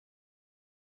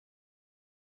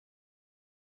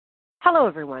Hello,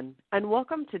 everyone, and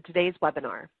welcome to today's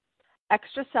webinar,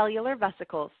 Extracellular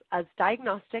Vesicles as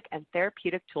Diagnostic and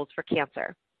Therapeutic Tools for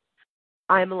Cancer.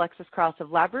 I'm Alexis Cross of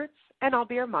LabRoots, and I'll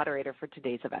be your moderator for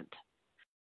today's event.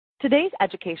 Today's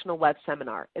educational web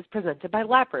seminar is presented by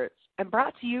LabRoots and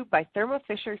brought to you by Thermo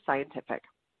Fisher Scientific.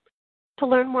 To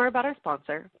learn more about our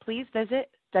sponsor, please visit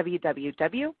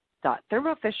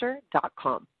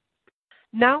www.thermofisher.com.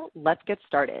 Now, let's get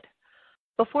started.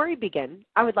 Before we begin,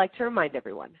 I would like to remind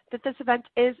everyone that this event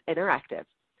is interactive.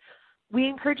 We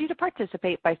encourage you to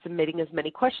participate by submitting as many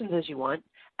questions as you want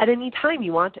at any time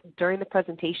you want during the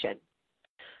presentation.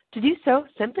 To do so,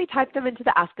 simply type them into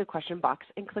the Ask a Question box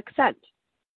and click Send.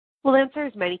 We'll answer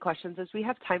as many questions as we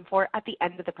have time for at the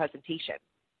end of the presentation.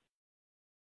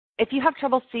 If you have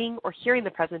trouble seeing or hearing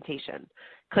the presentation,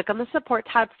 click on the Support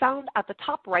tab found at the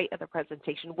top right of the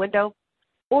presentation window,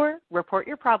 or report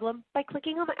your problem by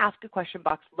clicking on the Ask a Question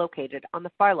box located on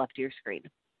the far left of your screen.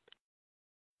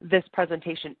 This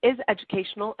presentation is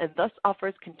educational and thus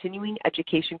offers continuing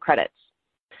education credits.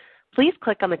 Please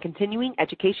click on the Continuing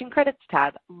Education Credits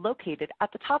tab located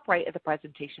at the top right of the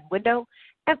presentation window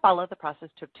and follow the process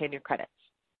to obtain your credits.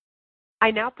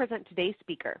 I now present today's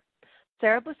speaker,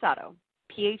 Sara Busatto,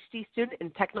 Ph.D. student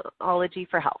in Technology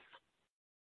for Health.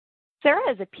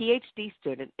 Sara is a Ph.D.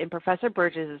 student in Professor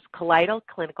Bergese's Colloidal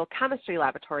Clinical Chemistry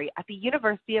Laboratory at the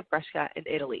University of Brescia in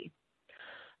Italy.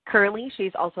 Currently, she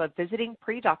is also a visiting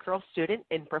pre-doctoral student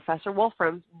in Professor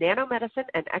Wolfram's Nanomedicine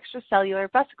and Extracellular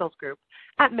Vesicles group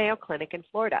at Mayo Clinic in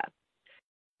Florida.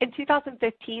 In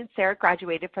 2015, Sara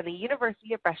graduated from the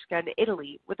University of Brescia in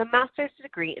Italy with a master's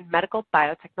degree in medical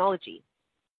biotechnology.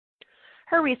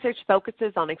 Her research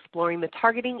focuses on exploring the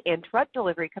targeting and drug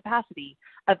delivery capacity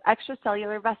of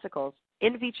extracellular vesicles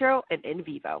in vitro and in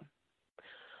vivo.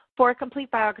 For a complete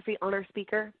biography on our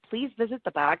speaker, please visit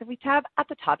the Biography tab at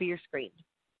the top of your screen.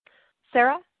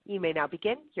 Sara, you may now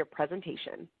begin your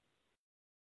presentation.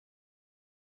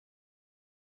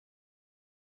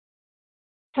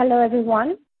 Hello,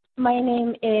 everyone. My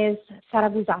name is Sara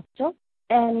Busatto,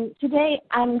 and today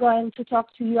I'm going to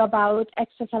talk to you about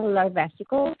extracellular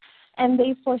vesicles and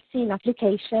their foreseen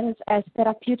applications as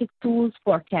therapeutic tools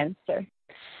for cancer.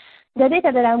 The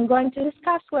data that I'm going to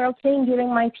discuss were obtained during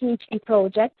my PhD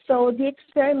project, so the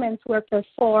experiments were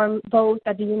performed both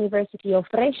at the University of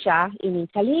Brescia in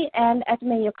Italy and at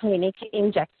Mayo Clinic in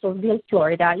Jacksonville,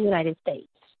 Florida, United States.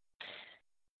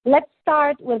 Let's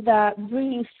start with a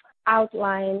brief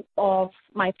outline of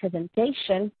my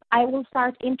presentation. I will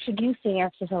start introducing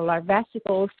extracellular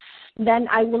vesicles, then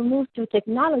I will move to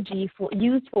technology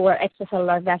used for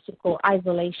extracellular vesicle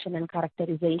isolation and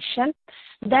characterization.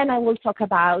 Then I will talk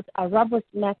about a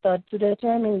robust method to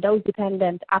determine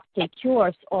dose-dependent uptake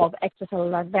cures of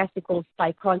extracellular vesicles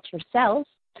by culture cells.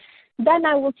 Then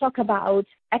I will talk about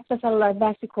extracellular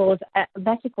vesicles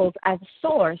as a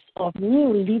source of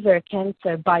new liver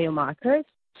cancer biomarkers,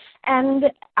 and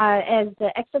as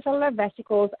the extracellular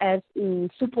vesicles as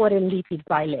supporting lipid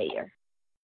bilayer.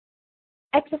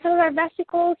 Extracellular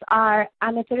vesicles are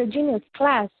an heterogeneous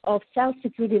class of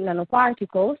cell-secreted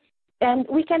nanoparticles, and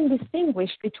we can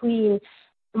distinguish between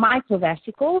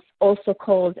microvesicles, also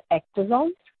called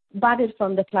exosomes, budded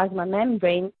from the plasma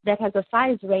membrane that has a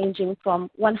size ranging from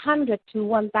 100 to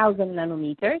 1,000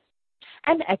 nanometers,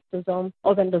 and exosome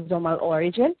of endosomal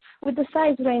origin, with the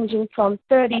size ranging from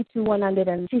 30 to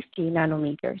 150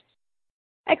 nanometers.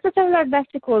 Extracellular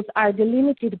vesicles are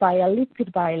delimited by a lipid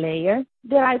bilayer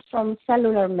derived from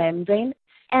cellular membrane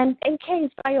and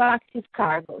encase bioactive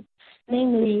cargos,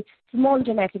 namely small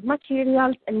genetic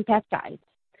materials and peptides.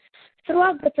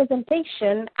 Throughout the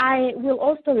presentation, I will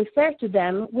also refer to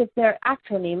them with their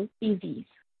acronym EVs.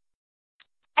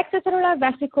 Extracellular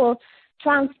vesicles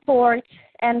transport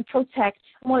and protect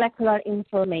molecular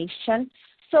information,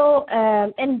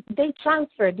 and they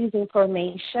transfer this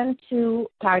information to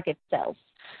target cells.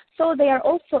 So they are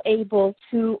also able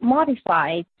to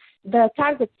modify the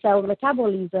target cell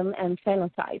metabolism and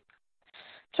phenotype.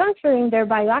 Transferring their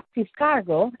bioactive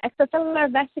cargo, extracellular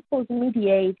vesicles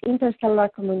mediate intercellular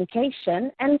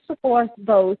communication and support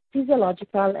both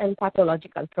physiological and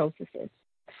pathological processes.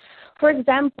 For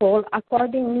example,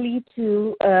 accordingly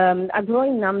to a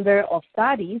growing number of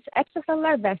studies,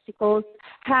 extracellular vesicles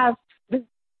have the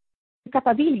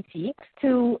capability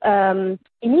to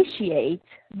initiate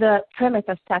the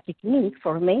premetastatic NEAK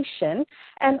formation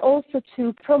and also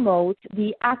to promote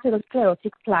the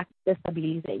atherosclerotic plaque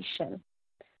destabilization.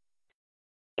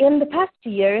 In the past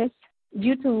years,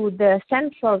 Due to the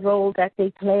central role that they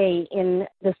play in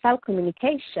the cell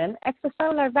communication,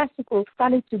 extracellular vesicles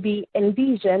started to be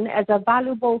envisioned as a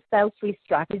valuable cell-free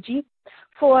strategy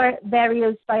for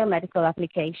various biomedical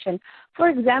applications. For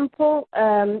example,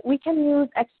 we can use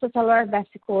extracellular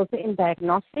vesicles in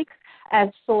diagnostics as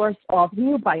source of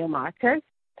new biomarkers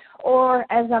or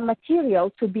as a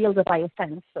material to build a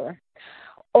biosensor.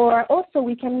 Or also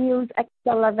we can use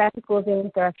extracellular vesicles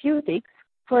in therapeutics.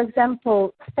 For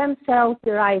example, stem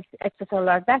cell-derived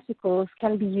extracellular vesicles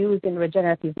can be used in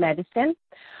regenerative medicine,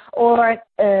 or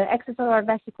extracellular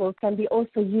vesicles can be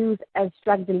also used as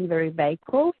drug delivery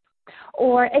vehicles,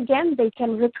 or again, they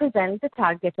can represent the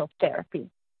target of therapy.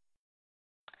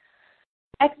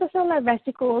 Extracellular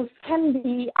vesicles can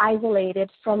be isolated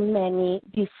from many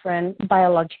different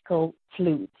biological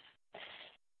fluids.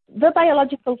 The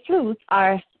biological fluids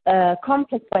are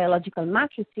complex biological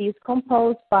matrices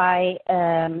composed by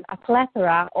a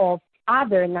plethora of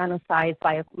other nano-sized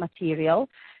biomaterials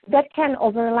that can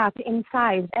overlap in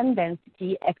size and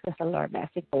density extracellular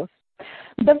vesicles.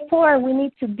 Therefore, we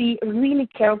need to be really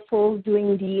careful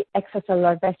doing the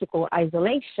extracellular vesicle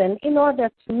isolation in order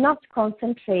to not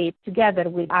concentrate together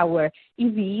with our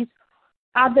EVs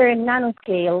other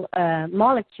nanoscale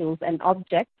molecules and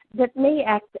objects that may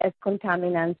act as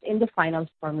contaminants in the final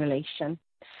formulation.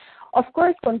 Of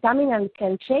course, contaminants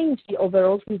can change the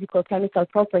overall physicochemical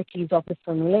properties of the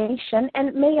formulation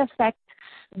and may affect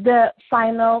the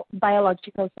final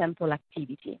biological sample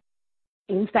activity.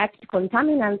 In fact,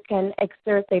 contaminants can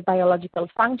exert a biological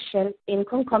function in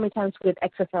concomitance with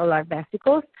extracellular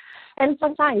vesicles,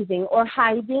 emphasizing or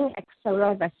hiding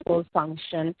extracellular vesicle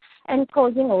function and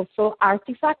causing also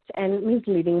artifacts and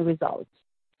misleading results.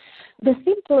 The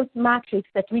simplest matrix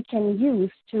that we can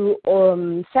use to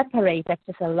separate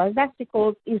extracellular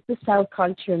vesicles is the cell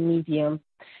culture medium.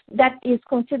 That is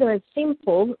considered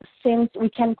simple since we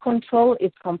can control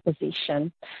its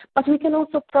composition. But we can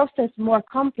also process more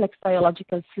complex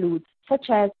biological fluids,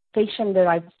 such as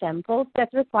patient-derived samples that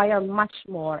require much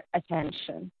more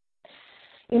attention.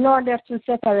 In order to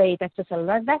separate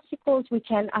extracellular vesicles, we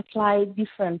can apply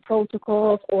different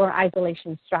protocols or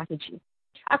isolation strategies,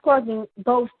 according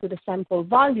both to the sample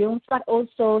volume, but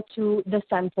also to the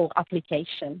sample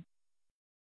application.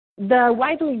 The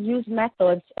widely used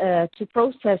methods to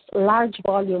process large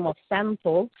volume of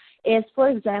sample is, for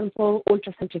example,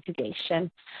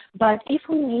 ultracentrifugation. But if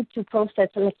we need to process,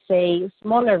 let's say,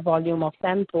 smaller volume of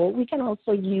sample, we can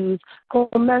also use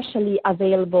commercially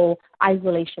available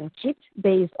isolation kits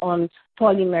based on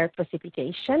polymer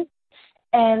precipitation.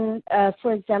 And,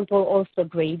 for example, also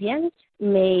gradients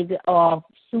made of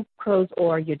sucrose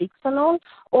or udixanol,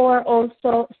 or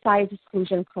also size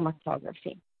exclusion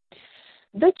chromatography.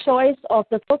 The choice of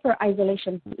the proper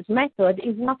isolation method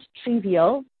is not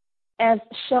trivial, as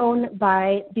shown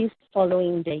by this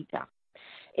following data.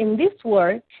 In this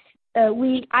work,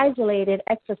 we isolated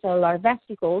extracellular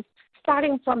vesicles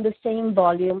starting from the same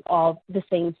volume of the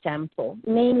same sample,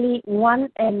 namely 1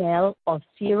 ml of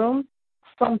serum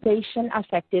from patients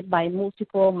affected by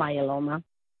multiple myeloma.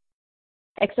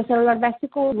 Extracellular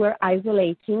vesicles were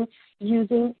isolating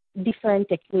using different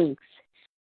techniques.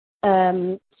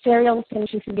 Serial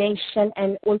centrifugation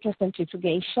and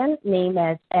ultracentrifugation, named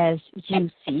as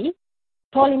UC,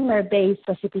 polymer-based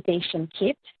precipitation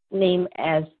kit, named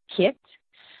as KIT,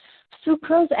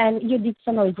 sucrose and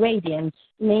udixanol gradients,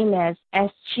 named as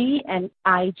SG and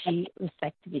IG,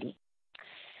 respectively.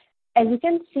 As you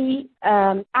can see,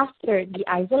 after the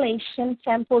isolation,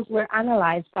 samples were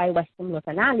analyzed by Western blot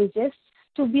analysis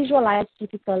to visualize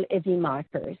typical EV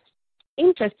markers.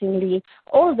 Interestingly,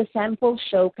 all the samples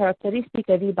show characteristic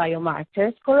EV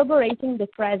biomarkers corroborating the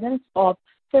presence of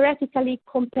theoretically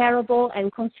comparable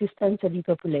and consistent EV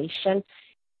population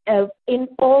in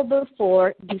all the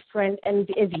 4 different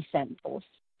EV samples.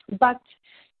 But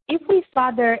if we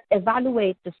further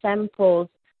evaluate the samples,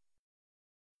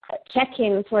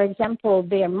 checking, for example,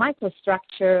 their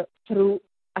microstructure through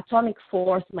atomic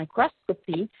force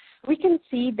microscopy, we can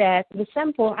see that the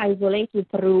sample isolated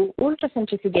through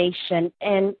ultracentrifugation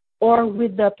and or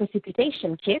with the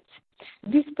precipitation kit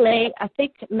display a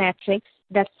thick matrix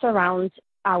that surrounds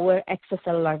our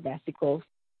extracellular vesicles.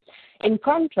 In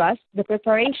contrast, the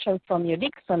preparation from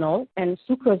udixanol and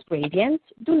sucrose gradients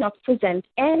do not present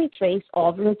any trace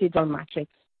of residual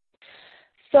matrix.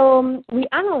 So we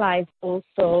analyzed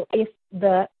also if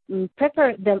the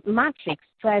matrix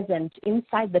present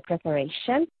inside the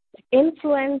preparation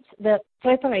influence the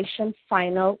preparation's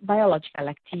final biological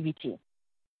activity.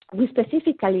 We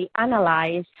specifically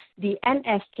analyzed the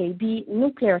NSKB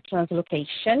nuclear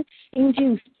translocation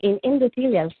induced in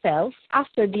endothelial cells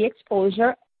after the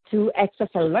exposure to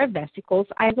extracellular vesicles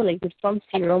isolated from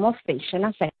serum of patients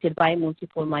affected by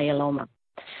multiple myeloma.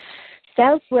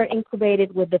 Cells were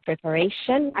incubated with the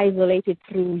preparation, isolated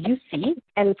through UC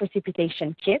and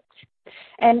precipitation kit.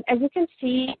 And as you can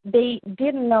see, they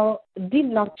did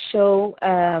not show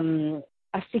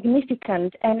a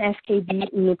significant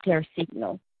NFKB nuclear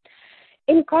signal.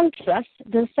 In contrast,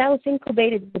 the cells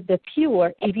incubated with the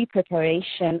pure EV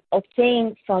preparation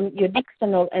obtained from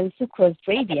iodixanol and sucrose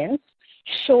gradients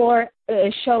showed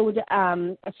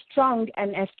a strong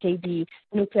NFKB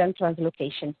nuclear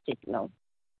translocation signal.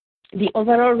 The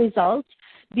overall results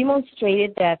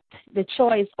demonstrated that the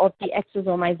choice of the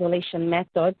exosome isolation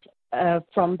method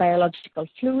from biological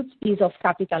fluids is of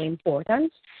capital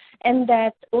importance, and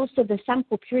that also the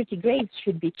sample purity grades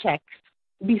should be checked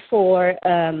before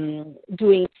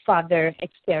doing further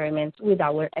experiments with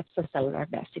our extracellular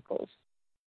vesicles.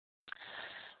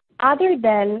 Other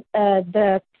than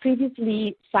the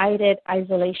previously cited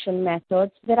isolation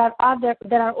methods, there are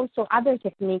also other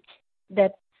techniques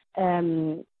that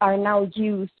are now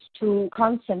used to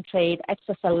concentrate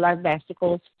extracellular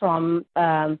vesicles from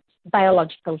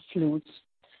biological fluids.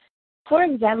 For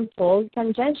example,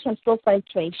 tangential flow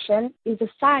filtration is a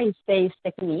size-based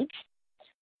technique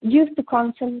used to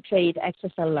concentrate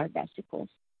extracellular vesicles.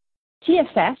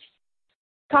 TFF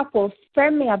couples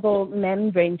permeable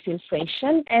membrane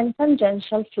filtration and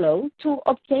tangential flow to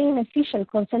obtain efficient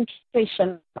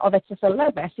concentration of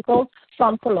extracellular vesicles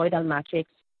from colloidal matrix.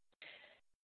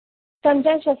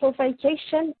 Tangential flow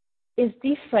filtration is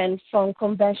different from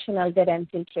conventional dead-end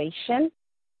filtration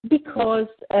because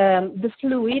the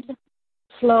fluid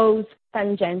flows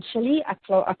tangentially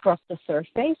across the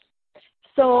surface.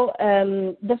 So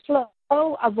the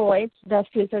flow avoids the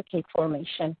filter cake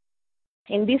formation.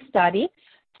 In this study,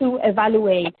 to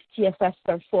evaluate TFF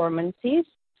performances,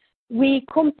 we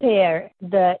compare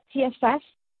the TFF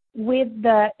with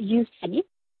the UC,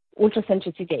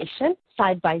 ultracentrifugation,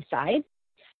 side by side,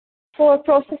 for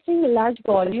processing a large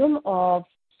volume of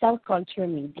cell culture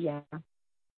media.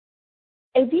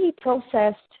 AV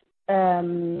processed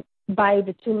by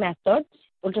the two methods,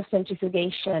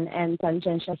 ultracentrifugation and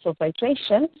tangential flow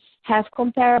filtration, have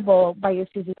comparable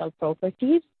biophysical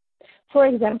properties. For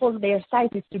example, their size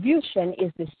distribution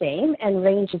is the same and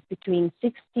ranges between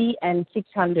 60 and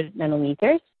 600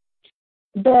 nanometers.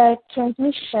 The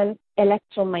transmission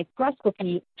electron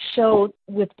microscopy showed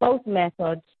with both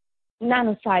methods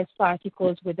nano-sized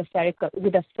particles with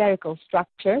a spherical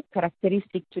structure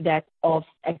characteristic to that of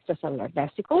extracellular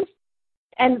vesicles.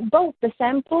 And both the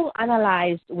sample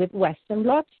analyzed with Western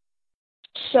blot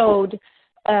showed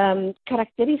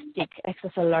characteristic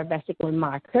extracellular vesicle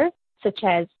marker, such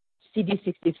as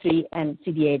CD63 and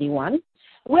CD81,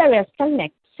 whereas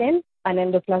calnexin, an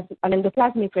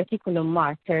endoplasmic reticulum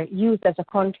marker used as a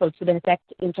control to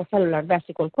detect intracellular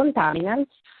vesicle contaminants,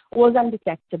 was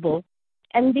undetectable.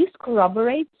 And this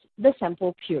corroborates the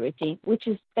sample purity, which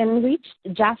is enriched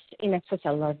just in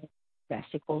extracellular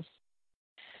vesicles.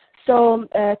 So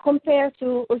compared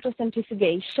to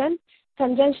ultracentrifugation,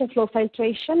 tangential flow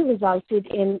filtration resulted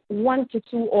in 1 to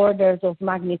 2 orders of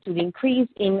magnitude increase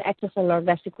in extracellular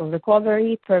vesicle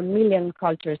recovery per million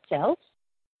cultured cells.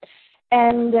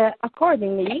 And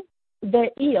accordingly, the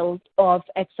yield of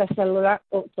extracellular,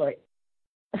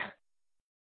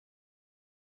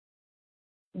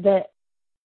 the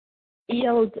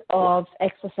yield of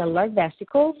extracellular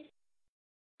vesicles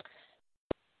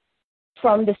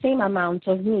from the same amount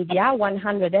of media,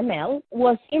 100 ml,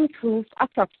 was improved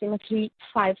approximately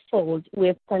 5-fold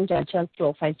with tangential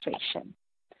flow filtration.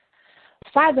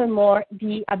 Furthermore,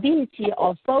 the ability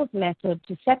of both methods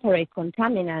to separate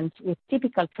contaminants with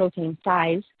typical protein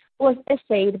size was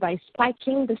assayed by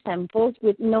spiking the samples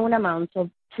with known amounts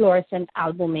of fluorescent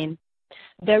albumin.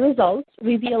 The results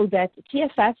revealed that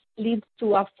TFF leads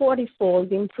to a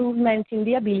 40-fold improvement in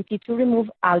the ability to remove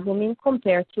albumin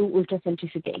compared to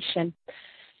ultracentrifugation.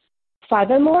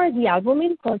 Furthermore, the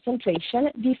albumin concentration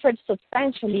differed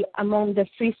substantially among the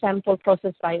 3 samples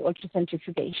processed by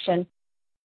ultracentrifugation,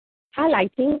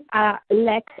 highlighting a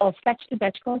lack of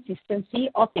batch-to-batch consistency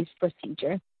of this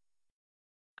procedure.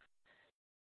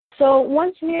 So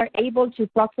once we are able to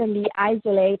properly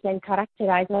isolate and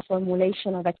characterize a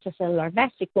formulation of extracellular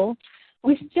vesicle,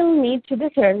 we still need to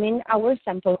determine our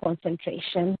sample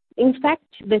concentration. In fact,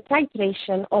 the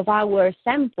titration of our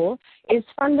sample is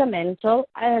fundamental,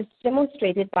 as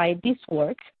demonstrated by this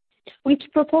work, which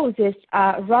proposes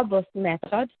a robust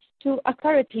method to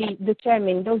accurately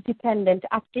determine dose-dependent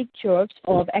uptake curves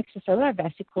of extracellular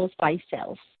vesicles by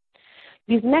cells.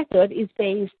 This method is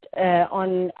based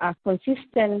on a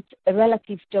consistent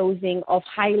relative dosing of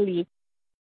highly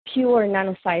pure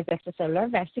nano-sized extracellular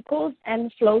vesicles,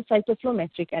 and flow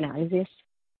cytoflowmetric analysis.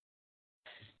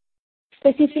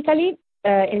 Specifically,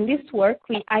 in this work,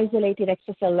 we isolated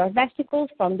extracellular vesicles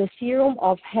from the serum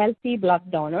of healthy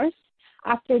blood donors.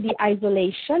 After the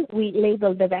isolation, we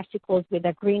labeled the vesicles with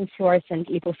a green fluorescent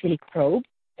lipophilic probe,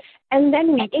 and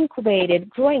then we incubated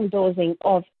growing dosing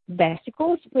of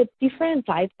vesicles with different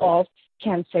types of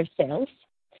cancer cells,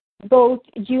 both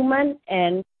human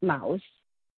and mouse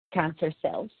cancer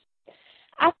cells.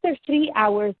 After 3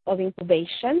 hours of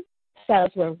incubation,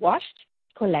 cells were washed,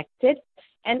 collected,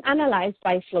 and analyzed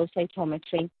by flow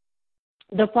cytometry.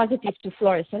 The positive to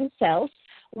fluorescent cells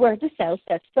were the cells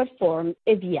that performed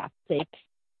EV uptake.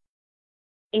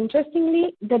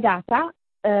 Interestingly, the data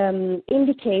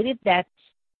indicated that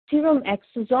serum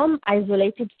exosomes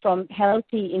isolated from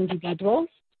healthy individuals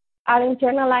are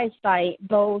internalized by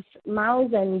both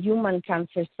mouse and human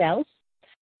cancer cells,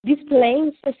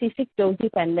 displaying specific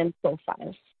dose-dependent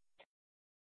profiles.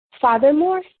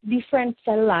 Furthermore, different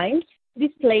cell lines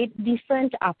displayed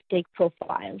different uptake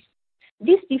profiles.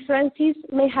 These differences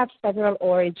may have several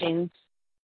origins,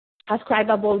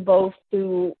 ascribable both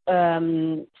to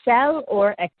cell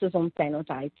or exosome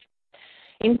phenotype.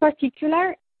 In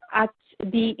particular, at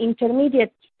the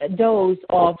intermediate dose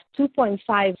of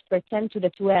 2.5 per 10 to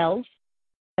the 12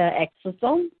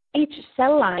 exosome, each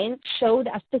cell line showed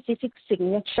a specific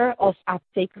signature of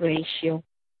uptake ratio.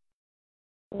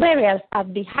 Whereas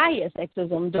at the highest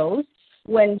exosome dose,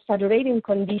 when saturating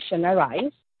condition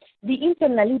arise, the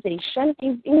internalization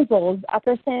involves a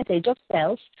percentage of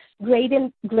cells greater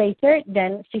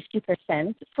than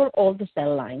 50% for all the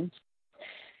cell lines.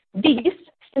 This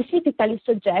specifically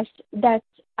suggests that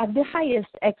at the highest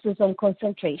exosome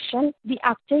concentration, the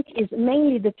uptake is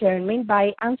mainly determined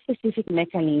by unspecific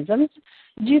mechanisms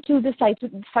due to the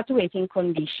saturating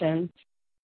conditions.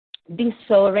 This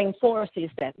so reinforces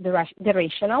that the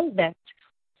rationale that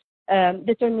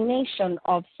determination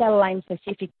of cell line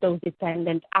specific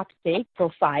dose-dependent uptake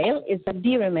profile is a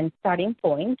Dirichlet starting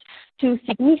point to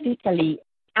significantly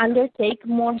undertake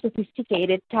more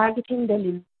sophisticated targeting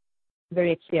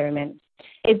delivery experiments.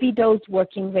 A V-dose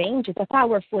working range is a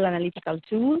powerful analytical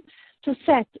tool to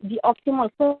set the optimal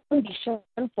condition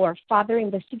for further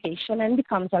investigation and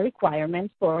becomes a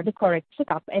requirement for the correct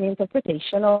setup and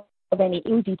interpretation of any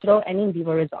in vitro and in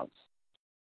vivo results.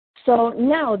 So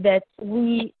now that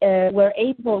we were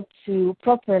able to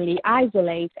properly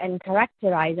isolate and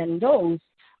characterize and dose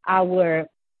our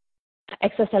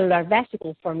extracellular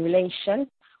vesicle formulation,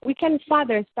 we can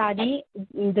further study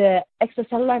the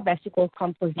extracellular vesicle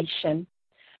composition.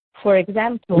 For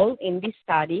example, in this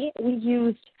study, we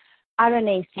used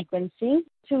RNA sequencing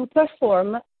to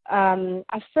perform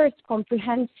a first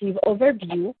comprehensive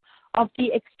overview of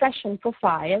the expression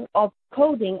profile of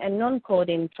coding and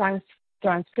non-coding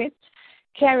transcripts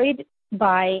carried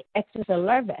by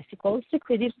extracellular vesicles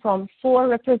secreted from 4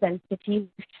 representative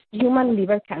human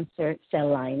liver cancer cell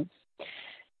lines.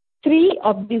 3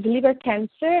 of these liver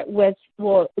cancer were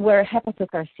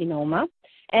hepatocarcinoma,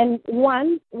 and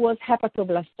 1 was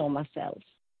hepatoblastoma cells.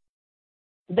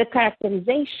 The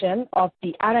characterization of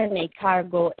the RNA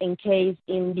cargo encased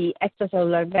in the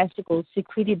extracellular vesicles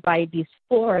secreted by these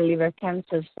 4 liver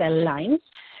cancer cell lines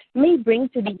may bring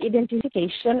to the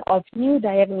identification of new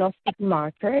diagnostic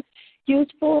markers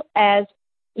useful as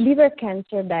liver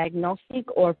cancer diagnostic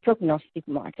or prognostic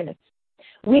markers.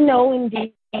 We know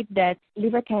indeed that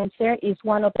liver cancer is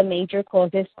one of the major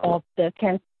causes of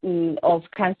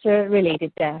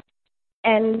cancer-related death,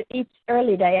 and its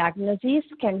early diagnosis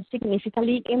can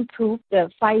significantly improve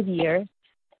the 5-year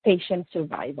patient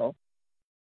survival.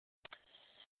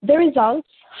 The results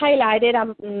highlighted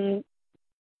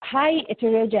high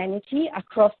heterogeneity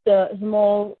across the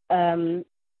small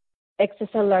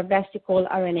extracellular vesicle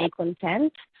RNA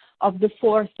content of the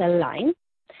 4 cell lines.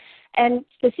 And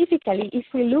specifically, if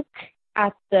we look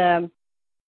at the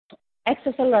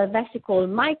extracellular vesicle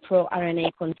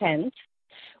microRNA content,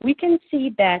 we can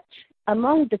see that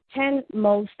among the 10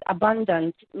 most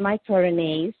abundant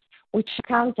microRNAs, which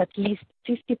account at least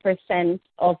 50%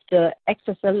 of the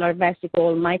extracellular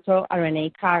vesicle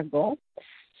microRNA cargo,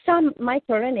 some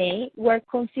microRNA were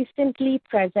consistently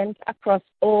present across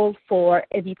all 4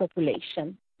 EV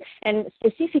populations. And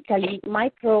specifically,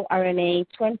 microRNA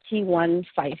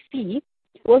 21-5P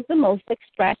was the most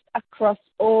expressed across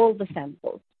all the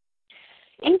samples.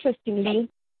 Interestingly,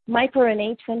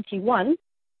 microRNA 21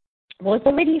 was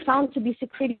already found to be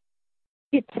secreted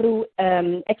through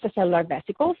extracellular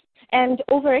vesicles and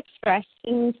overexpressed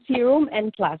in serum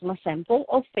and plasma sample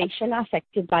of patients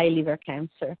affected by liver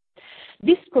cancer.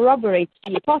 This corroborates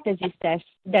the hypothesis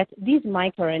that these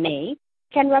microRNA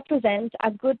can represent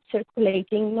a good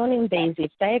circulating,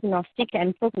 non-invasive diagnostic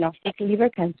and prognostic liver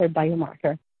cancer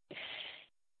biomarker.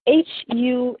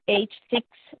 HUH6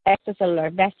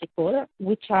 extracellular vesicles,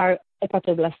 which are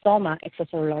hepatoblastoma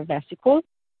extracellular vesicles,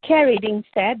 carried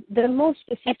instead the most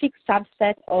specific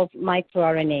subset of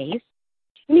microRNAs,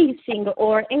 missing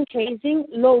or encasing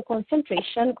low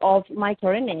concentration of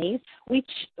microRNAs,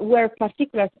 which were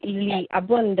particularly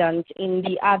abundant in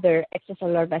the other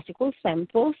extracellular vesicle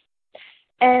samples,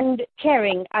 and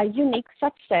carrying a unique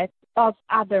subset of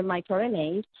other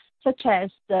microRNAs, such as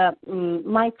the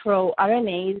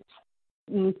microRNAs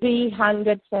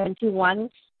 371,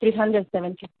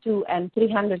 372, and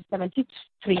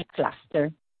 373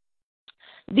 cluster.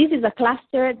 This is a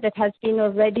cluster that has been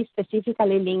already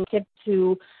specifically linked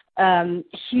to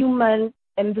human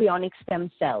embryonic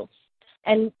stem cells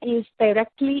and is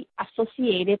directly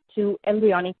associated to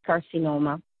embryonic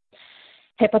carcinoma.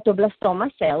 Hepatoblastoma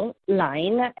cell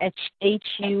line,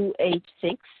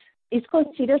 HUH6, is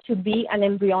considered to be an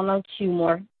embryonal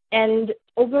tumor and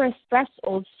overexpress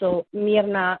also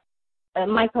microRNA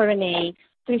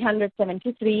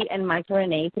 373 and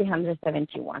microRNA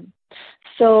 371.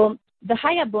 So the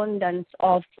high abundance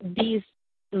of these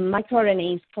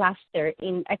microRNAs cluster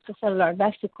in extracellular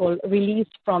vesicle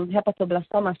released from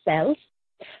hepatoblastoma cells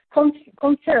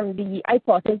confirm the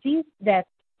hypothesis that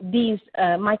these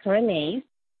microRNAs,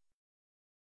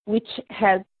 which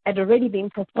had already been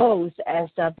proposed as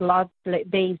a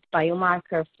blood-based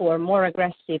biomarker for more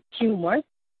aggressive tumors,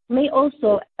 may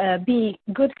also be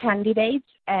good candidates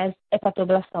as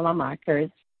hepatoblastoma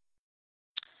markers.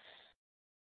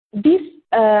 This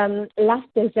last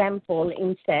example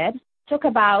instead talk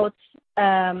about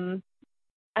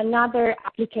another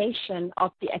application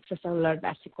of the extracellular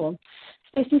vesicle.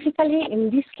 Specifically, in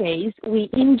this case, we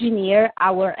engineer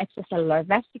our extracellular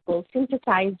vesicle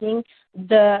synthesizing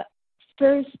the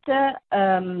first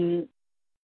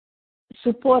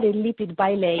supported lipid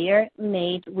bilayer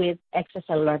made with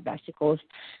extracellular vesicles.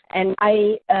 And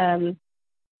I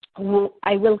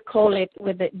will call it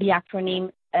with the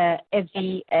acronym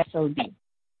EVSLB.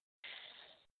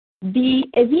 The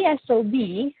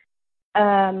EVSLB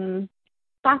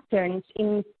patterns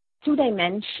in 2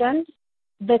 dimensions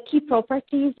the key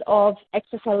properties of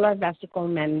extracellular vesicle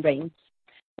membranes,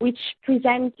 which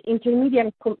present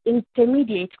intermediate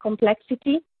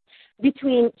complexity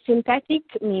between synthetic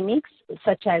mimics,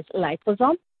 such as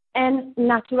liposome, and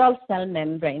natural cell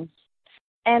membranes,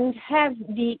 and have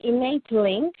the innate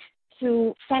link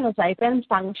to phenotype and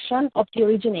function of the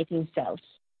originating cells.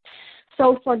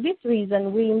 So for this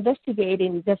reason, we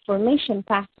investigated the formation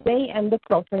pathway and the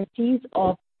properties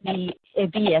of the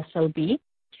VSLB,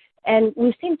 and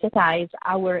we synthesize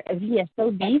our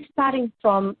VSLB starting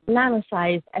from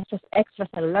nano-sized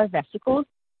extracellular vesicles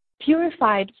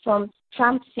purified from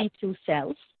TRAMP-C2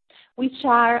 cells, which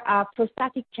are a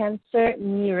prostatic cancer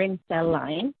murine cell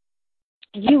line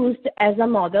used as a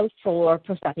model for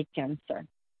prostatic cancer.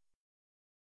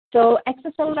 So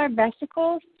extracellular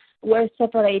vesicles were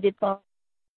separated from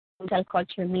cell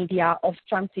culture media of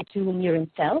TRAMP-C2 murine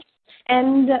cells,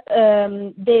 and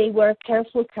they were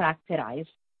carefully characterized.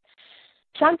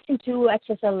 TRAMP-C2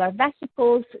 extracellular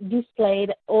vesicles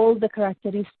displayed all the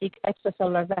characteristic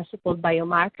extracellular vesicle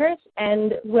biomarkers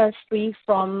and were free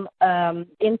from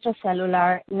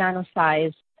intracellular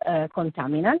nano-sized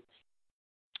contaminants.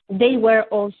 They were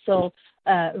also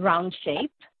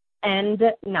round-shaped and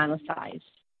nano-sized.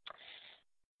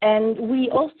 And we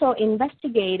also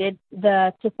investigated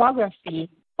the topography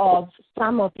of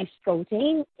some of these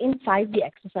proteins inside the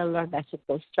extracellular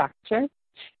vesicle structure,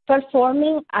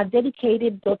 performing a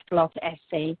dedicated dot plot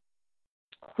assay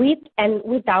with and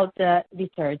without the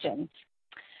detergent.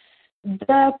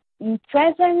 The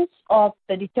presence of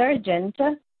the detergent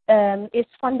is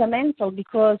fundamental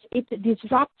because it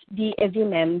disrupts the EV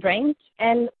membranes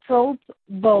and probes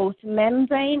both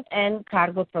membrane and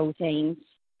cargo proteins,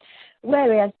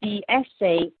 whereas the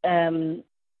assay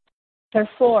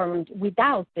performed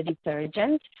without the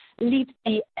detergent leaves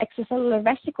the extracellular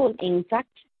vesicle intact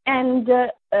and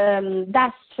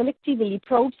thus selectively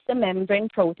probes the membrane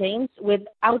proteins with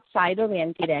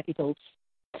outside-oriented epitopes.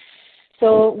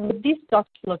 So with this dot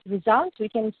plot result, we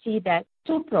can see that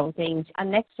 2 proteins,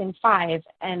 annexin 5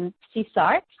 and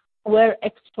CSARC, were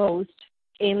exposed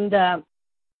in the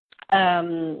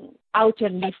outer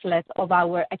leaflet of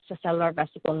our extracellular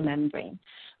vesicle membrane,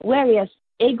 whereas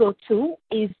AGO2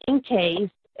 is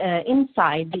encased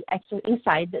inside the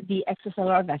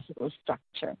extracellular vesicle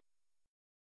structure.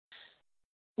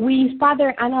 We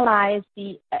further analyzed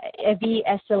the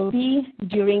VSLB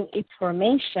during its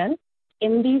formation.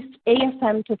 In this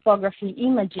AFM topography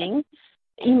imaging,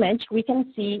 image, we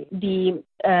can see the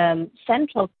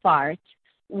central part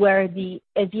where the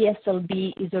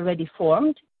VSLB is already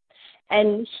formed.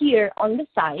 And here on the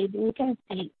side, we can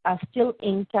see still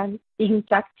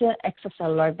intact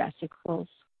extracellular vesicles.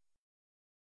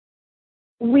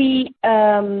 We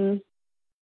then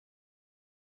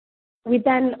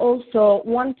also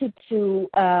wanted to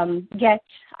get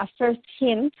a first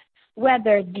hint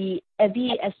whether the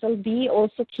VSLB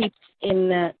also keeps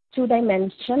in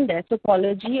 2-dimension the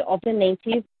topology of the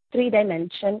native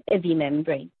 3-dimension EV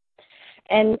membrane,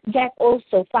 and get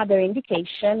also further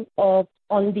indication on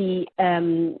the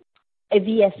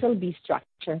VSLB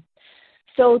structure.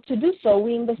 So to do so,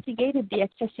 we investigated the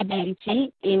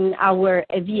accessibility in our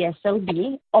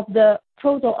VSLB of the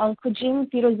proto-oncogene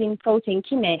tyrosine protein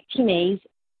kinase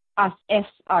as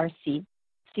SRC,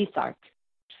 CSARC.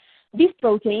 This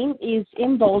protein is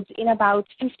involved in about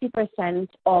 50%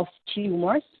 of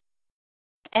tumors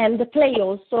and play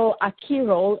also a key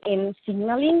role in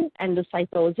signaling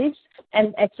endocytosis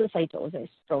and exocytosis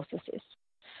processes.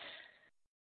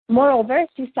 Moreover,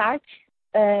 CSARC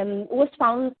was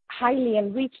found highly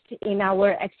enriched in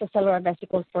our extracellular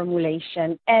vesicle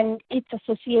formulation, and its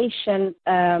association,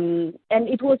 and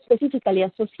it was specifically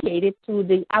associated to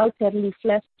the outer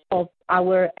leaflet of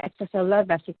our extracellular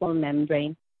vesicle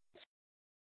membrane.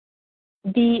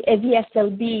 The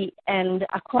VSLB and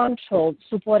a controlled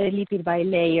supported lipid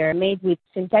bilayer made with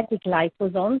synthetic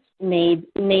liposomes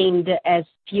named as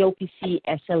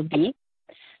POPC-SLB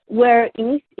were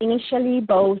initially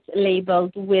both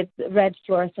labeled with red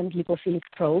fluorescent lipophilic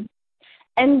probe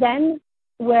and then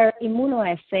were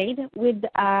immunoassayed with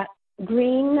a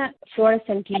green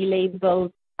fluorescently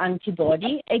labeled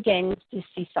antibody against the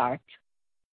CSARC.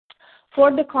 For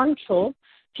the control,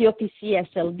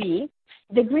 POPC-SLB,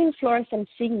 the green fluorescent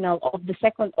signal of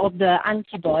the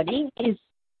antibody is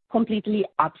completely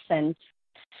absent.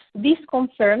 This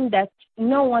confirmed that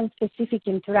no one specific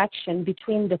interaction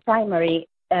between the primary,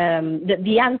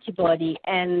 the antibody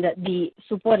and the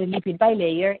supported lipid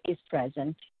bilayer is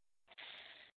present.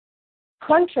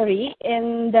 Contrary,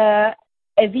 in the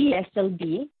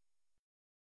VSLB,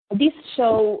 this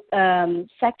show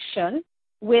section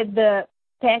with the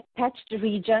patched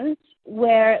regions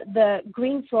where the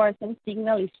green fluorescent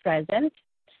signal is present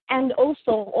and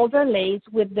also overlays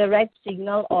with the red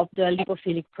signal of the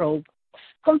lipophilic probe,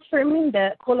 confirming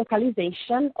the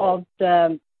colocalization of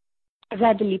the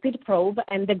red lipid probe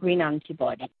and the green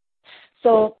antibody.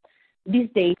 So this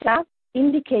data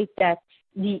indicate that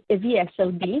the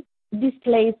VSLB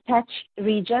displays patched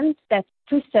regions that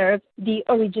preserve the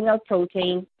original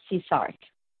protein CSARC.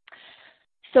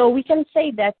 So we can say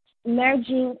that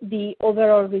merging the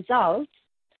overall results,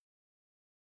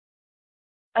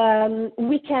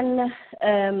 we can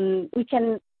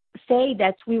say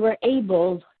that we were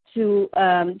able to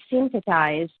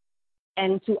synthesize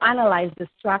and to analyze the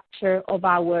structure of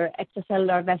our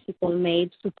extracellular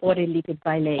vesicle-made supported lipid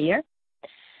bilayer,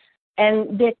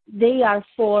 and that they are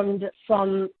formed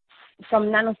from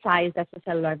nano-sized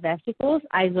extracellular vesicles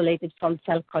isolated from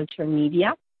cell culture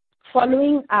media,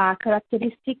 following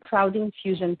characteristic crowding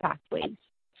fusion pathways.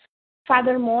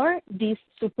 Furthermore, this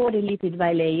supported lipid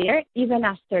bilayer, even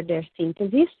after their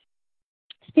synthesis,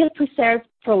 still preserve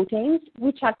proteins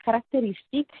which are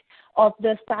characteristic of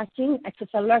the starting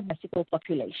extracellular vesicle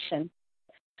population.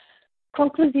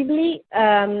 Conclusively,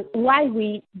 why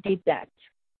we did that?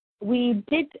 We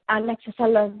did an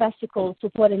extracellular vesicle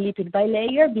supported lipid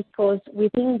bilayer because we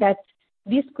think that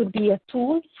this could be a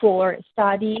tool for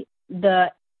study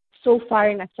the so far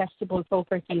inaccessible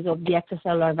properties of the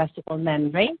extracellular vesicle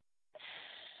membrane,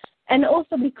 and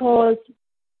also because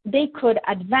they could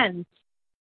advance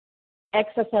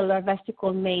extracellular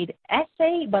vesicle-made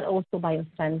assay, but also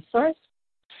biosensors,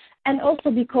 and also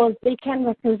because they can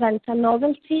represent a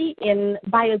novelty in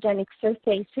biogenic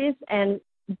surfaces and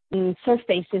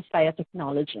surfaces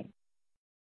biotechnology.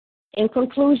 In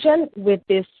conclusion, with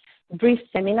this brief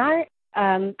seminar,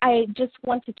 I just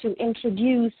wanted to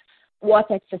introduce what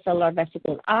extracellular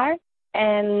vesicles are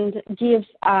and give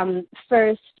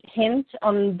first hint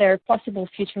on their possible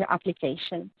future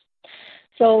applications.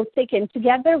 So taken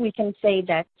together, we can say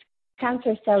that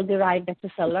cancer cell-derived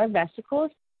extracellular vesicles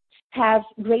have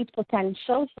great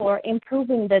potential for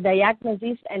improving the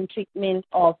diagnosis and treatment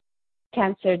of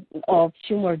cancer, of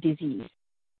tumor disease.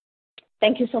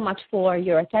 Thank you so much for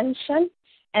your attention,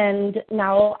 and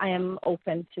now I am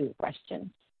open to questions.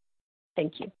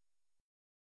 Thank you.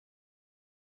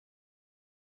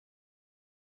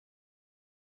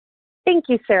 Thank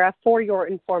you, Sara, for your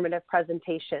informative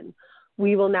presentation.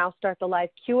 We will now start the live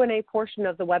Q&A portion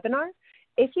of the webinar.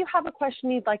 If you have a question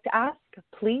you'd like to ask,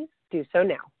 please do so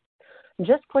now.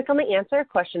 Just click on the Answer a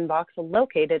Question box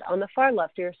located on the far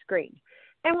left of your screen,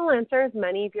 and we'll answer as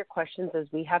many of your questions as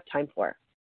we have time for.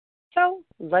 So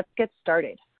let's get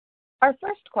started. Our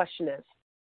first question is,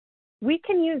 we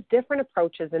can use different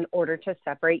approaches in order to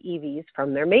separate EVs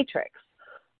from their matrix.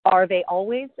 Are they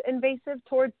always invasive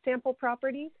towards sample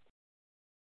properties?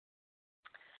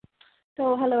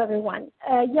 So hello, everyone.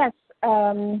 Yes,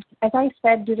 as I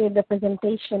said during the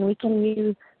presentation, we can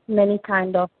use many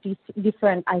kind of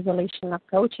different isolation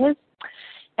approaches,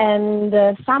 and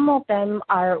some of them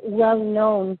are well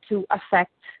known to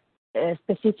affect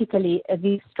specifically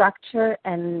the structure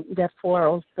and therefore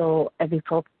also the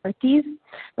properties,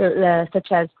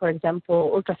 such as, for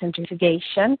example,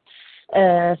 ultracentrifugation.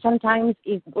 Sometimes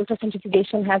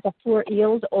ultracentrifugation has a poor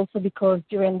yield also because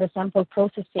during the sample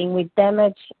processing we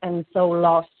damage and so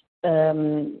lost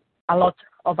a lot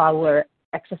of our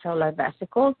extracellular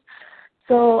vesicles.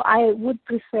 So I would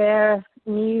prefer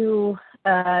new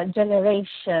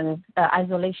generation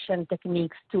isolation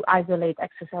techniques to isolate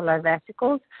extracellular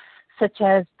vesicles, such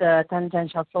as the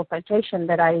tangential flow filtration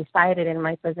that I cited in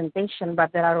my presentation,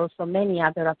 but there are also many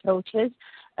other approaches,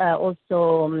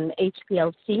 also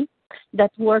HPLC,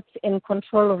 that works in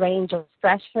control range of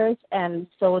pressures, and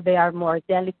so they are more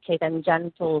delicate and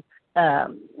gentle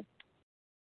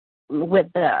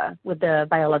with the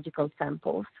biological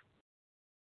samples.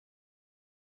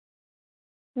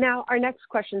 Now, our next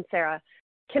question, Sara.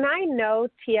 Can I know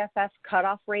TFS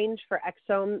cutoff range for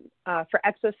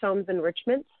exosomes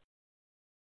enrichments?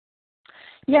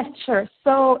 Yes, sure.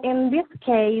 So in this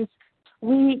case,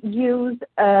 we use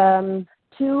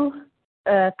two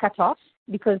cutoffs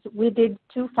because we did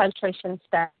two filtration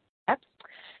steps.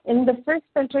 In the first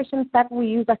filtration step, we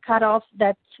used a cutoff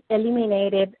that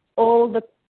eliminated all the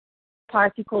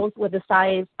particles with a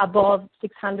size above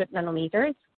 600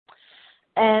 nanometers.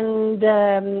 And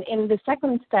in the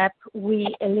second step,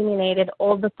 we eliminated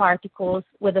all the particles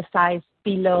with a size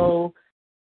below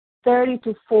 30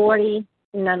 to 40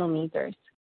 nanometers.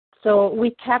 So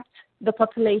we kept the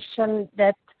population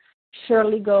that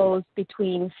surely goes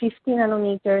between 50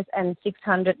 nanometers and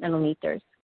 600 nanometers.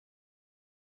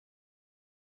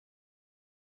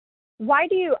 Why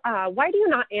do you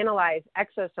not analyze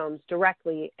exosomes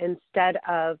directly instead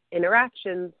of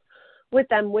interactions with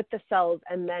them with the cells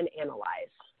and then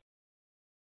analyze?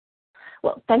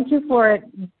 Well, thank you for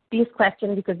this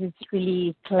question because it's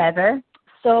really clever.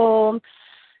 So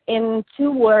in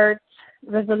 2 words,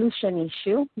 resolution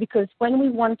issue, because when we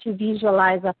want to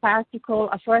visualize a particle,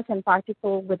 a fluorescent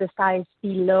particle with a size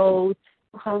below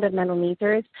 200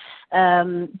 nanometers,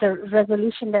 the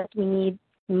resolution that we need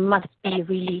must be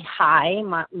really high,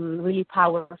 really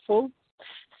powerful.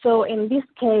 So in this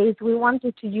case, we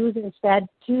wanted to use instead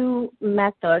 2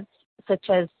 methods, such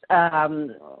as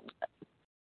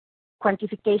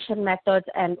quantification methods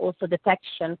and also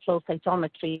detection flow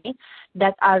cytometry,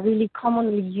 that are really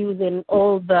commonly used in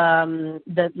all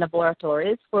the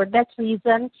laboratories. For that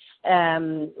reason,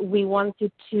 we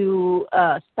wanted to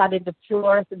study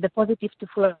the positive to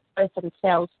fluorescent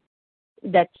cells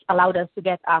that allowed us to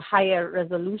get a higher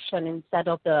resolution instead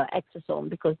of the exosome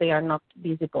because they are not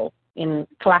visible in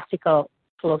classical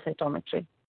flow cytometry.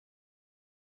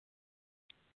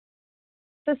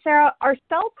 So, Sara, are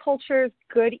cell cultures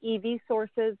good EV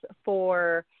sources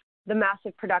for the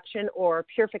massive production or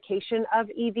purification of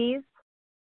EVs?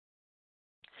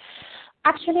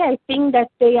 Actually, I think that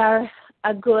they are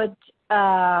a good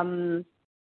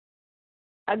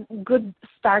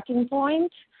starting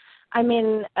point. I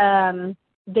mean,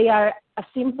 they are a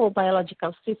simple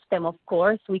biological system. Of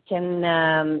course, we can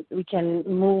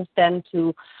move them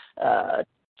to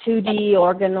 2D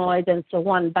organoids and so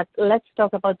on. But let's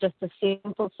talk about just a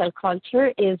simple cell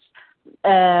culture is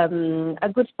a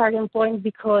good starting point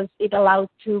because it allows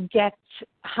to get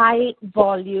high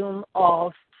volume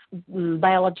of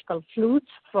biological fluids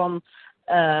from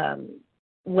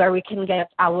where we can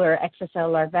get our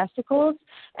extracellular vesicles.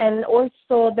 And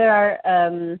also there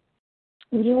are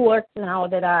new works now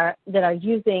that are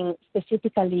using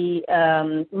specifically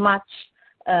much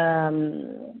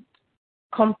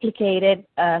complicated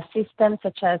systems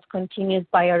such as continuous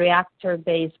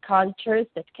bioreactor-based cultures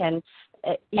that can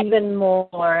even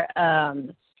more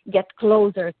get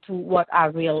closer to what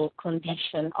are real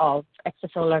condition of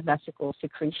extracellular vesicle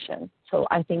secretion. So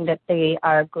I think that they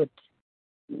are a good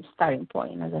starting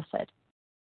point, as I said.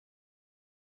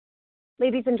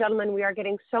 Ladies and gentlemen, we are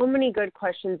getting so many good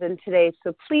questions in today,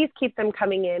 so please keep them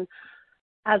coming in.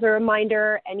 As a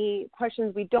reminder, any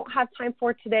questions we don't have time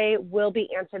for today will be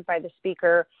answered by the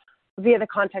speaker via the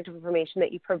contact information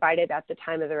that you provided at the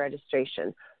time of the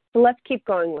registration. So let's keep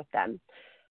going with them.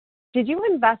 Did you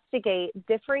investigate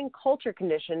differing culture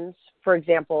conditions, for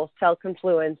example, cell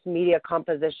confluence, media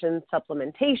composition,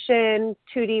 supplementation,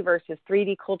 2D versus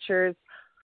 3D cultures,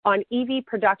 on EV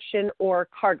production or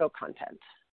cargo content?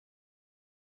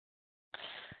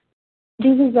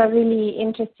 This is a really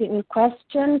interesting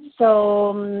question.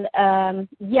 So,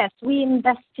 yes, we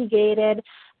investigated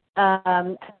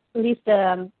at least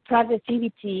the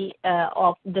productivity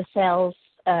of the cells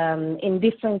in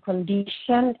different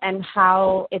conditions and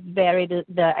how it varied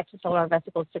the extracellular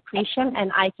vesicle secretion.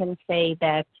 And I can say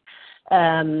that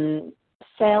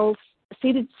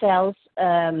seeded cells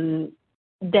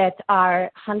that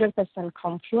are 100%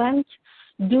 confluent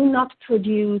do not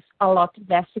produce a lot of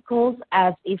vesicles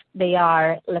as if they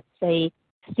are, let's say,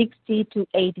 60 to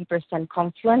 80%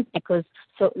 confluent, because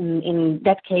so in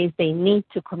that case they need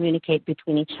to communicate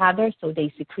between each other, so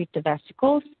they secrete the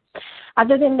vesicles.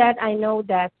 Other than that, I know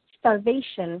that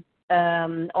starvation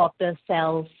of the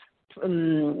cells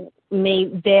may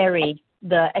vary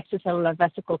the extracellular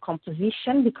vesicle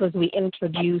composition because we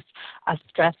introduce a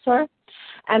stressor,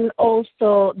 and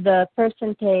also the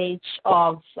percentage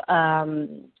of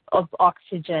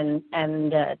oxygen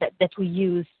and that we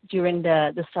use during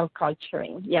the cell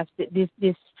culturing. Yes,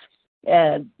 these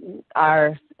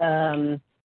are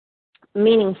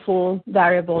meaningful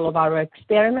variable of our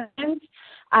experiments.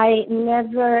 I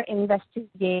never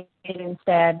investigated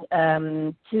instead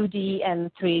 2D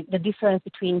and 3D, the difference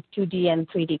between 2D and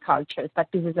 3D cultures, but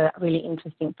this is a really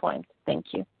interesting point.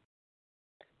 Thank you.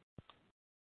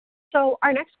 So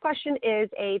our next question is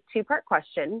a two-part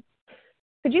question.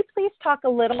 Could you please talk a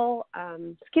little,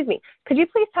 could you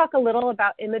please talk a little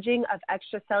about imaging of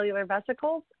extracellular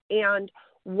vesicles and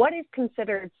what is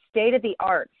considered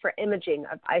state-of-the-art for imaging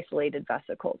of isolated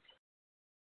vesicles?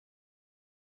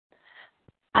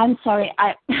 I'm sorry,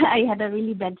 I had a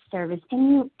really bad service.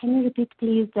 Can you repeat,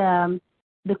 please,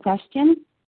 the question?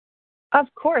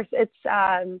 Of course. It's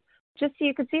just so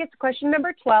you can see, it's question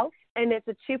number 12, and it's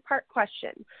a two-part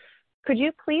question. Could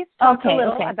you please talk a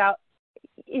little about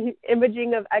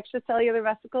imaging of extracellular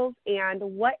vesicles and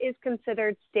what is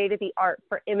considered state-of-the-art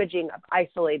for imaging of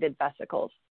isolated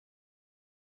vesicles?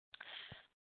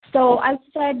 So I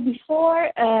said before,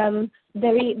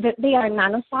 they are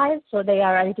nano-sized, so they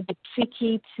are a little bit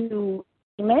tricky to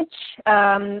image.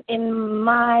 In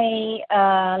my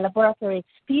laboratory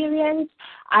experience,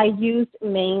 I used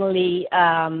mainly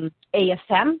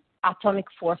AFM, atomic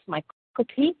force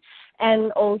microscopy,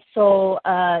 and also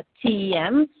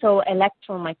TEM, so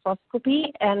electron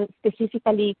microscopy, and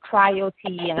specifically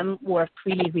cryo-TEM work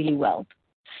really, really well.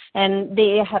 And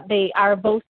they are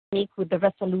both unique with the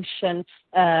resolution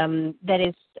that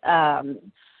is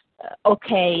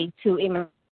okay to image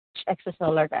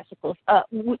extracellular vesicles.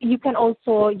 You can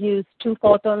also use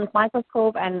two-photon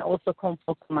microscope and also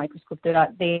confocal microscope.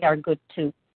 They are good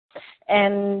too.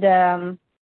 And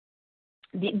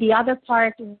the other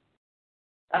part,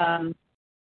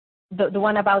 the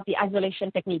one about the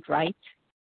isolation technique, right?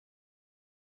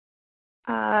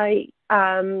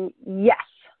 Yes.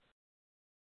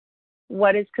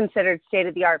 What is considered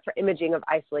state-of-the-art for imaging of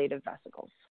isolated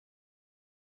vesicles?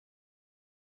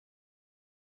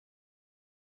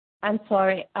 I'm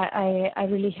sorry, I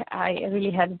really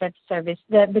had bad service.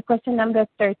 The question number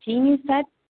 13, you said?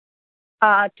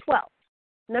 12.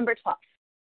 Number 12.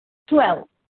 12.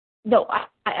 No,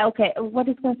 okay. What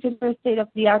is considered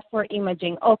state-of-the-art for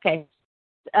imaging? Okay.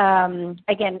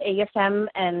 Again, AFM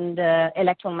and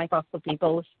electron microscopy,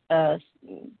 both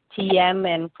TEM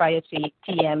and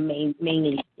cryo-TEM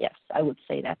mainly. Yes, I would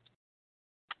say that.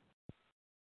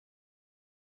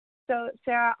 So,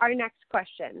 Sara, our next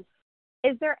question.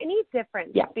 Is there any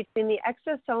difference between the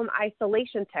exosome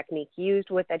isolation technique used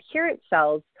with adherent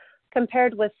cells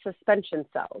compared with suspension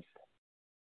cells?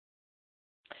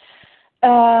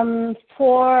 To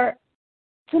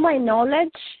my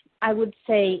knowledge, I would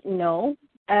say no.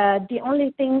 The only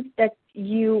thing that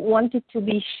you want to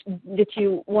be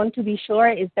sure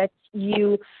is that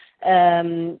you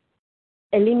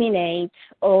eliminate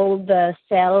all the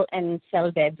cell and cell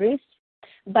debris.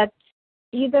 But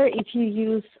either if you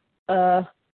use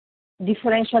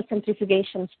differential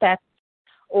centrifugation steps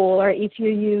or if you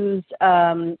use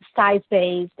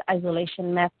size-based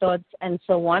isolation methods and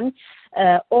so on,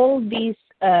 all these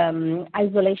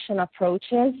isolation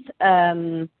approaches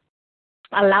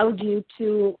allowed you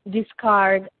to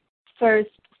discard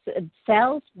first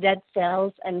cells, dead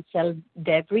cells, and cell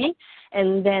debris,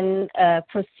 and then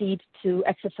proceed to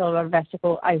extracellular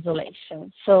vesicle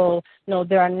isolation. So, no,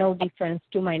 there are no difference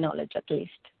to my knowledge, at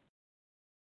least.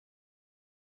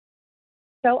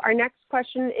 So our next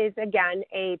question is, again,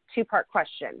 a two-part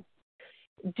question.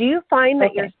 Do you find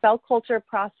that Okay. your cell culture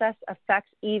process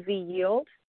affects EV yield?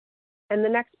 And the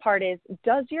next part is,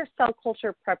 does your cell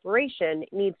culture preparation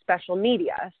need special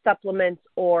media, supplements,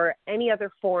 or any other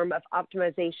form of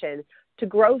optimization to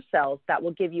grow cells that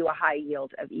will give you a high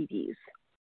yield of EVs?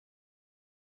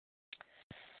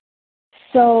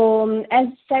 So, as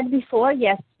said before,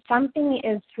 yes, something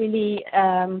is really,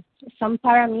 some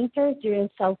parameters during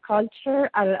cell culture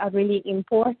are really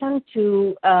important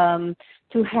to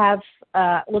have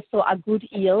also a good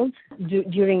yield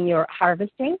during your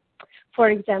harvesting. For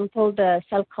example, the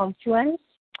cell confluence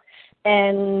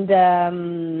and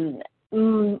the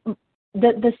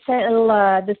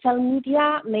cell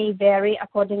media may vary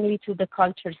accordingly to the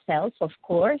culture cells, of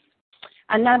course.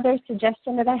 Another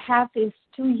suggestion that I have is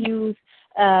to use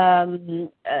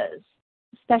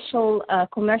special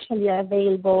commercially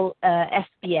available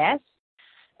FBS,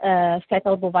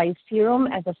 fetal bovine serum,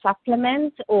 as a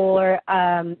supplement, or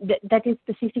that is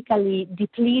specifically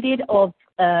depleted of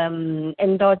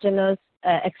endogenous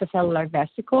extracellular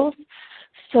vesicles.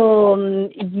 So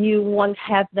you won't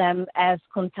have them as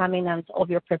contaminants of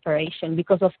your preparation,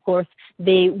 because of course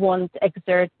they won't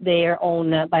exert their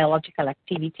own biological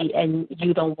activity, and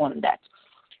you don't want that.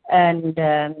 And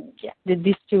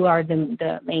these two are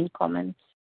the main comments.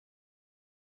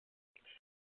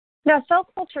 Now, cell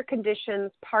culture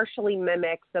conditions partially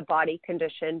mimic the body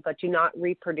condition, but do not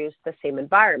reproduce the same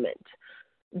environment.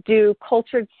 Do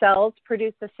cultured cells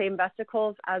produce the same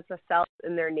vesicles as the cells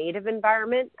in their native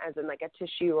environment, as in like a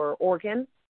tissue or organ?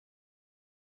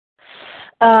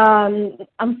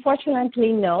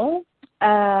 Unfortunately, no.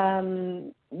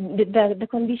 The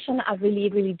conditions are really,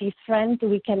 really different.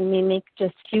 We can mimic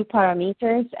just few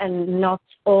parameters and not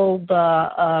all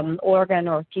the organ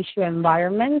or tissue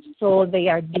environments, so they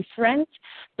are different.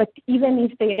 But even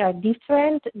if they are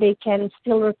different, they can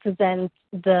still represent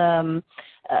the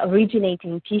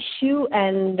originating tissue,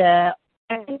 and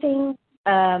everything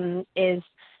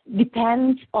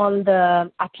depends on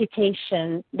the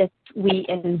application that we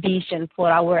envision for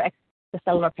our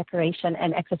extracellular preparation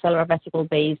and extracellular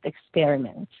vesicle-based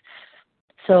experiments.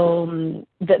 So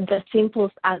the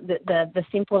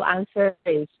simple answer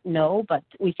is no, but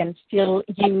we can still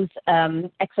use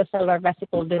extracellular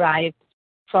vesicle derived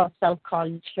from cell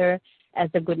culture as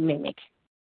a good mimic.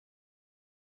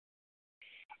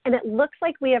 And it looks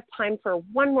like we have time for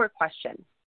one more question.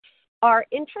 Are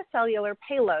intracellular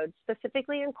payloads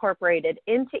specifically incorporated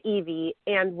into EV,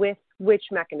 and with which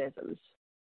mechanisms?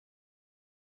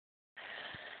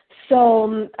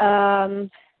 So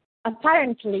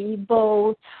apparently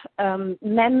both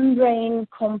membrane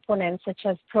components such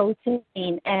as protein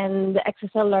and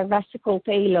extracellular vesicle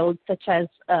payloads such as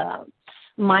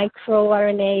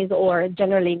microRNAs or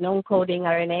generally non-coding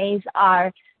RNAs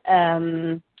are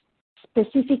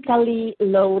specifically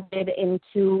loaded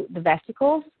into the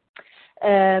vesicles.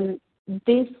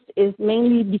 This is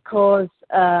mainly because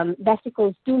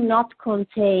vesicles do not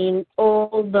contain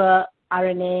all the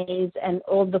RNAs and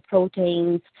all the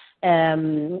proteins,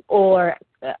 or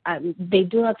they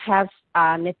do not have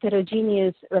an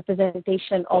heterogeneous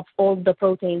representation of all the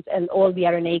proteins and all the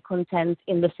RNA content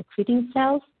in the secreting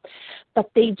cells,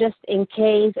 but they just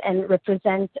encase and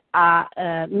represent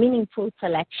a meaningful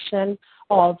selection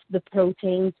of the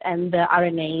proteins and the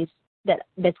RNAs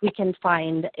that we can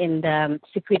find in the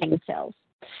secreting cells.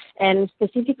 And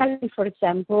specifically, for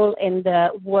example, in the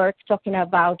work talking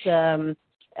about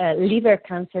liver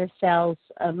cancer cells,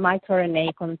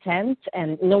 microRNA content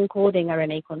and non-coding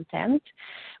RNA content,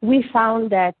 we found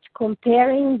that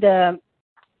comparing the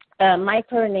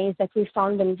microRNAs that we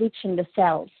found enriched in the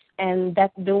cells and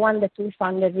that the one that we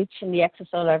found enriched in the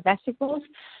extracellular vesicles,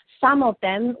 some of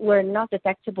them were not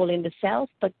detectable in the cells,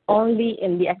 but only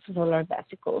in the extracellular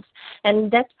vesicles. And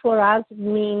that for us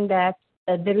means that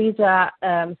there is a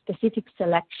specific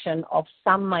selection of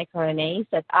some microRNAs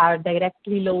that are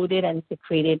directly loaded and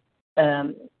secreted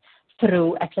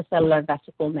through extracellular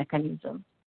vesicle mechanism.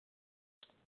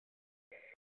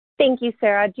 Thank you,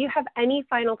 Sara. Do you have any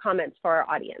final comments for our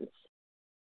audience?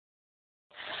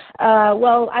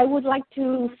 Well, I would like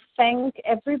to thank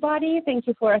everybody. Thank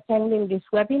you for attending this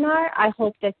webinar. I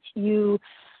hope that you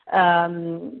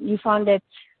found it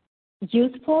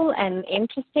useful and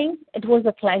interesting. It was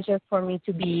a pleasure for me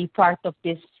to be part of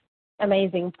this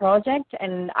amazing project,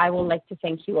 and I would like to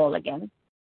thank you all again.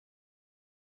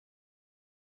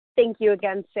 Thank you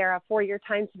again, Sara, for your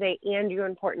time today and your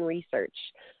important research.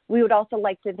 We would also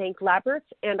like to thank LabRoots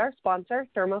and our sponsor,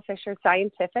 Thermo Fisher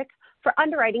Scientific, for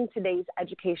underwriting today's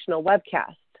educational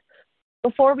webcast.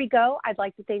 Before we go, I'd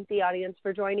like to thank the audience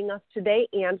for joining us today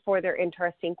and for their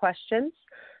interesting questions.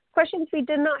 Questions we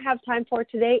did not have time for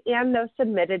today and those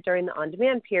submitted during the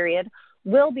on-demand period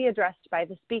will be addressed by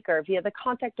the speaker via the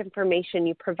contact information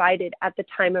you provided at the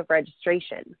time of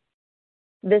registration.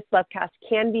 This webcast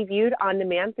can be viewed on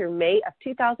demand through May of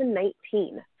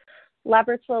 2019.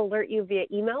 Labyrinth will alert you via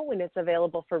email when it's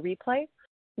available for replay.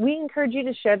 We encourage you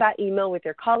to share that email with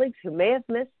your colleagues who may have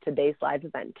missed today's live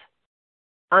event.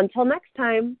 Until next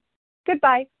time,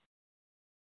 goodbye.